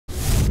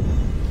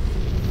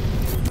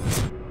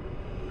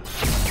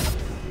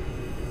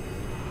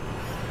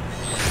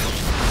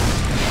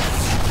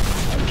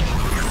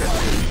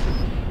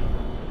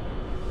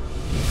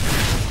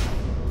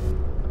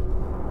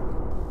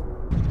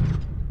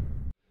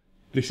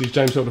This is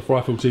James Elder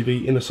for iField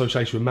TV in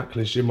association with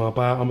Macklin's Gym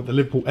Marbella. I'm at the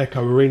Liverpool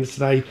Echo Arena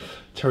today.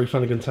 Terry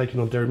Flanagan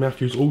taking on Derry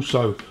Matthews.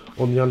 Also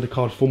on the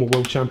undercard, former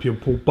world champion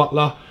Paul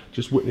Butler.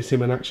 Just witnessed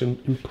him in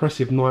action.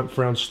 Impressive 9th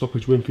round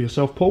stoppage win for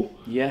yourself, Paul.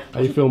 Yeah.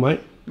 How you feel,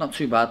 mate? Not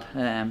too bad.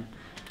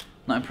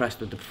 Not impressed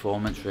with the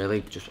performance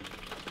really. Just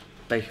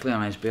basically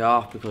on his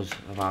behalf because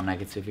of how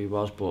negative he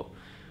was. But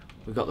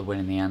we got the win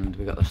in the end.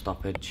 We got the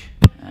stoppage.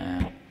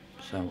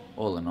 So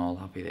all in all,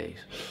 happy days.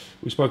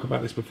 We spoke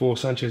about this before.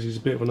 Sanchez is a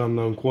bit of an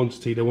unknown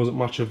quantity. There wasn't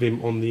much of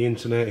him on the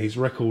internet. His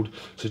record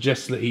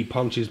suggests that he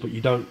punches, but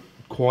you don't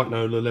quite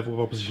know the level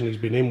of opposition he's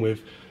been in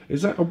with.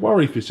 Is that a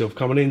worry for yourself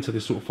coming into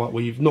this sort of fight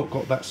where you've not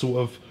got that sort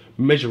of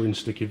measuring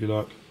stick, if you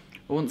like?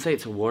 I wouldn't say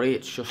it's a worry.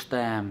 It's just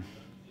something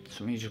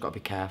you just got to be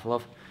careful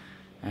of.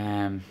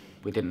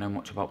 We didn't know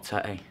much about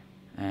Tete.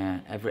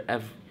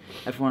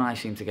 Everyone I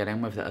seem to get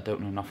in with that I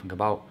don't know nothing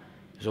about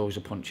is always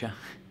a puncher.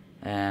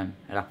 It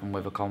happened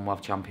with a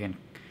Commonwealth champion.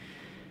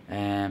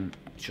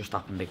 It's just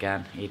happened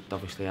again. He'd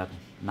obviously had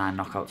 9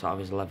 knockouts out of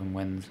his 11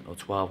 wins or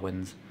 12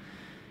 wins.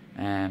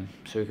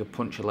 So he could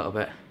punch a little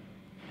bit.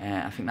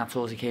 I think that's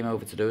all he came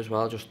over to do as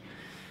well, just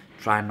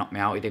try and knock me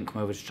out. He didn't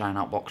come over to try and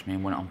outbox me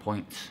and win it on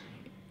points.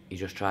 He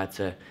just tried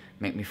to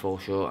make me fall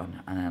short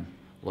and then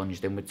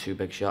lunged in with 2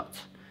 big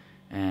shots,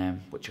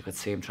 which I could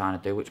see him trying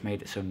to do, which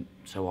made it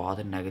so hard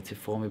and negative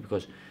for me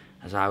because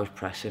as I was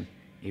pressing,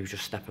 he was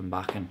just stepping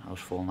back and I was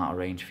falling out of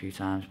range a few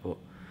times, but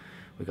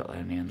we got there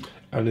in the end.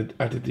 And it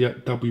added the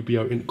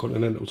WBO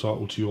Intercontinental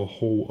title to your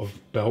haul of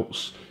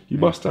belts. You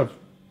must have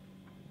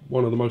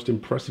one of the most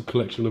impressive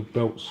collection of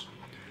belts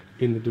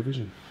in the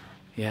division.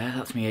 Yeah,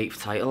 that's my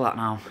 8th title that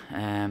now,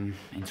 in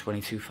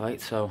 22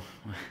 fights, so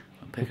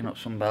I'm picking up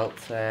some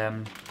belts.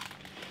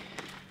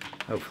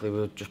 Hopefully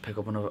we'll just pick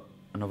up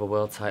another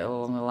world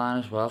title along the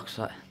line as well,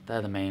 because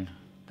they're the main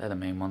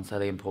ones, they're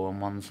the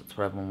important ones, that's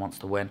what everyone wants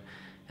to win.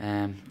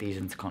 These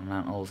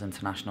intercontinentals,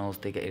 internationals,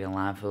 they get you in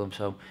line for them,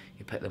 so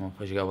you pick them up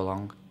as you go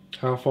along.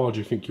 How far do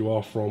you think you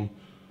are from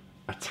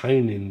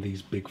attaining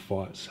these big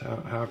fights?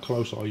 How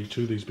close are you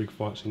to these big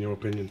fights in your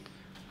opinion?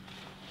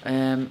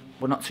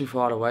 We're not too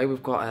far away.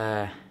 We've got,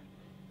 I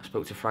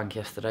spoke to Frank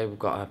yesterday, we've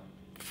got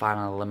a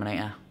final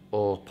eliminator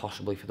or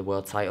possibly for the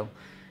world title,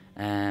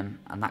 and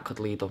that could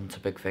lead on to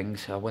big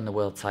things. So I win the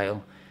world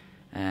title,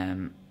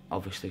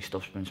 obviously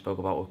stuff's been spoke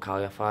about with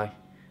Kal Yafai.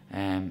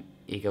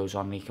 He goes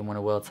on, he can win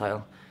a world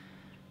title.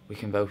 We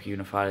can both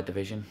unify the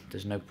division.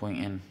 There's no point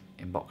in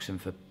boxing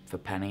for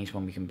pennies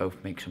when we can both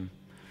make some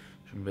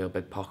real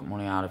big pocket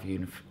money out of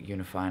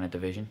unifying a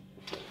division.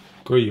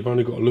 Agree, you've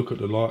only got to look at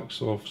the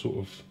likes of sort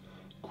of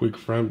Quigg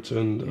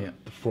Frampton,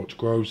 the Froch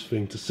Groves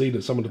thing, to see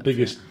that some of the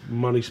biggest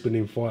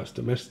money-spinning fights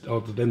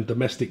are them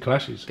domestic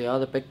clashes. They are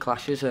the big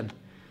clashes, and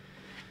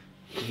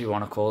if you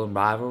want to call them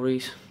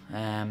rivalries,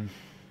 I've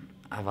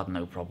had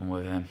no problem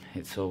with him.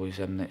 It's always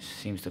him that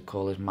seems to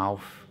call his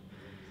mouth.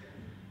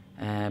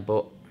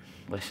 But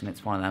listen,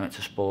 it's one of them, it's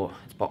a sport,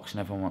 it's boxing,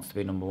 everyone wants to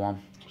be number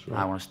 1. Right.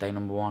 I want to stay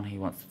number 1, he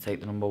wants to take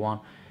the number 1.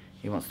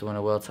 He wants to win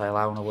a world title,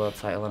 I want a world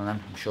title, and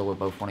then I'm sure we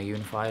both want to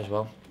unify as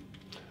well.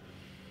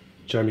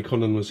 Jamie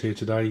Conlan was here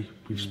today.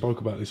 We've spoke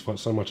about this fight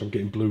so much, I'm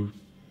getting blue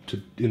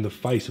in the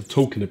face of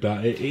talking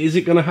about it. Is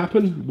it going to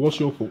happen? What's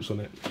your thoughts on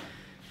it?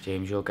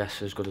 James, your guess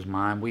is as good as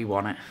mine. We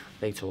want it,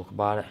 they talk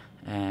about it.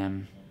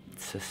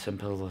 It's as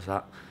simple as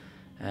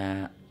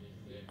that.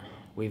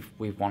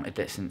 We've wanted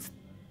it since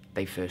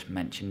they first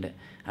mentioned it.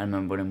 I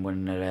remember him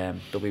winning the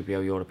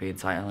WBO European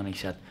title and he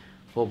said,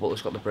 "Paul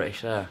Butler's got the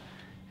British there,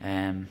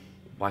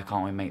 why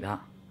can't we make that?"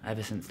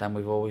 Ever since then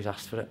we've always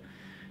asked for it.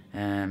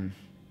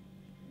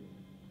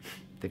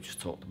 They've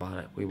just talked about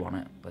it, we want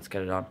it, let's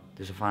get it on.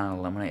 There's a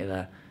final eliminator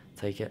there,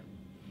 take it.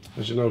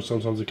 As you know,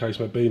 sometimes the case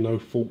may be no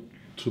fault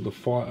to the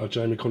fighter,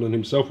 Jamie Conlan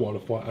himself, while the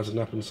fight hasn't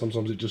happened.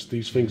 Sometimes it just,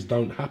 these things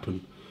don't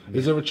happen. Yeah.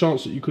 Is there a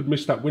chance that you could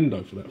miss that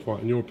window for that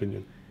fight, in your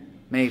opinion?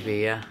 Maybe,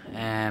 yeah.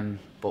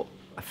 But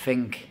I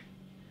think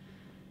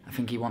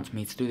he wants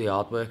me to do the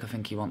hard work. I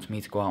think he wants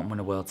me to go out and win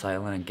a world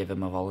title and then give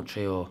him a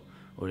voluntary or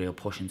he'll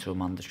push into a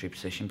mandatory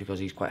position because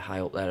he's quite high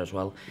up there as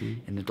well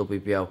in the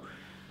WBO.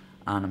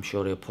 And I'm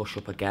sure he'll push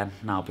up again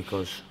now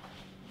because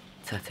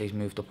Tete's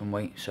moved up in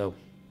weight, so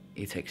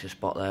he takes a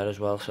spot there as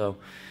well. So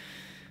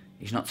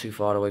he's not too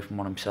far away from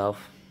one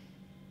himself.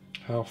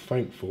 How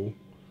thankful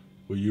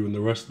were you and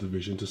the rest of the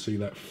division to see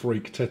that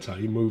freak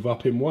Tete move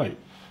up in weight?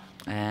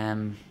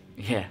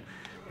 Yeah,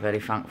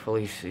 very thankful.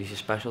 He's a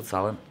special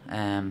talent.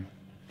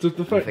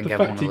 The fact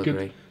he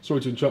could,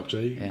 sorry to interrupt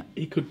you,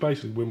 he could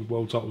basically win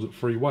world titles at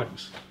 3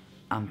 weights.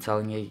 I'm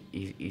telling you,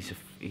 he's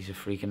a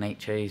freak of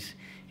nature. He's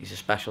a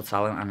special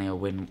talent, and he'll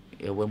win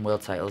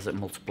world titles at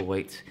multiple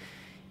weights.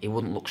 He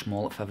wouldn't look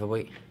small at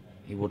featherweight.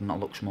 He would not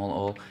look small at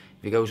all.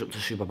 If he goes up to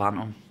super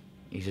bantam,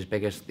 he's as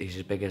big as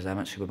them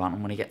at super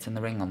bantam. When he gets in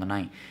the ring on the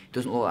night, he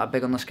doesn't look that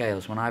big on the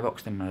scales. When I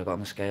boxed him, when I got on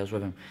the scales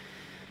with him,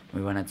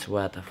 we went into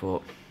head. I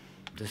thought,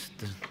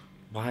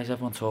 why is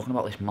everyone talking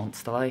about this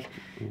monster? Like,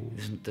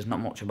 there's not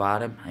much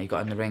about him. And he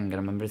got in the ring, and I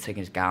remember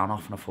taking his gown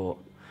off, and I thought,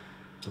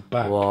 The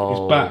back.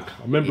 Whoa. His back.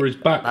 I remember his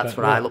back. That's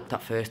what I looked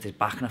at first, his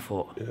back, and I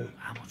thought,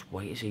 how much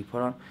weight has he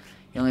put on?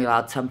 He only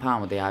had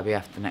 £10 with the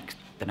IBF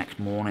the next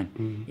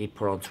morning. He'd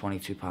put on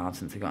 22 pounds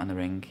since he got in the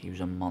ring. He was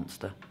a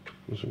monster.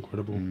 That's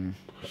incredible.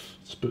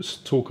 But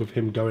talk of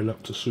him going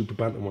up to super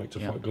bantamweight to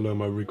fight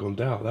Guillermo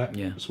Rigondeaux,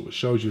 that sort of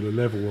shows you the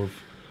level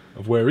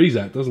of where he's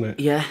at, doesn't it?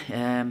 Yeah,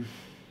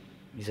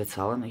 he's a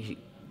talent.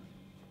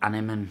 And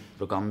him and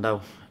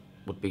Rigondeaux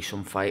would be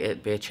some fight.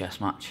 It'd be a chess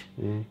match.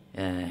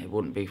 It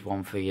wouldn't be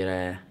one for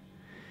your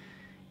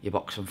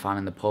boxing fan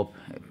in the pub.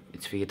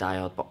 It's for your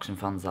diehard boxing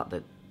fans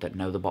that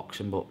know the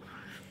boxing. But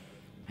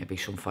it'd be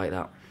some fight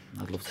that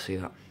I'd love to see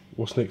that.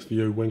 What's next for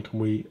you? When can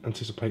we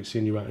anticipate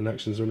seeing you out in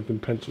action? Is there anything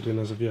penciled in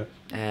as of yet?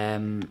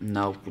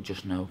 No, we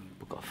just know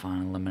we've got a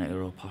final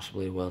eliminator or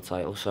possibly a world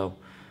title. So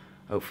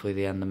hopefully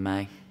the end of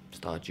May,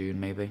 start of June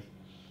maybe.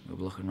 We'll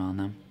be looking around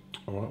then.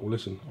 All right, well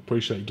listen, I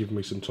appreciate you giving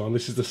me some time.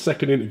 This is the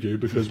second interview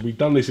because we've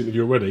done this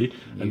interview already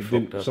and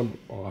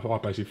I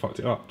basically fucked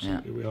it up, so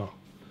here we are.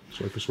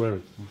 Sorry for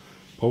swearing.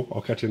 Paul,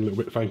 I'll catch you in a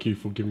little bit. Thank you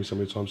for giving me some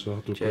of your time, so I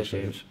do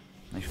appreciate it.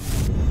 Nice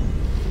one.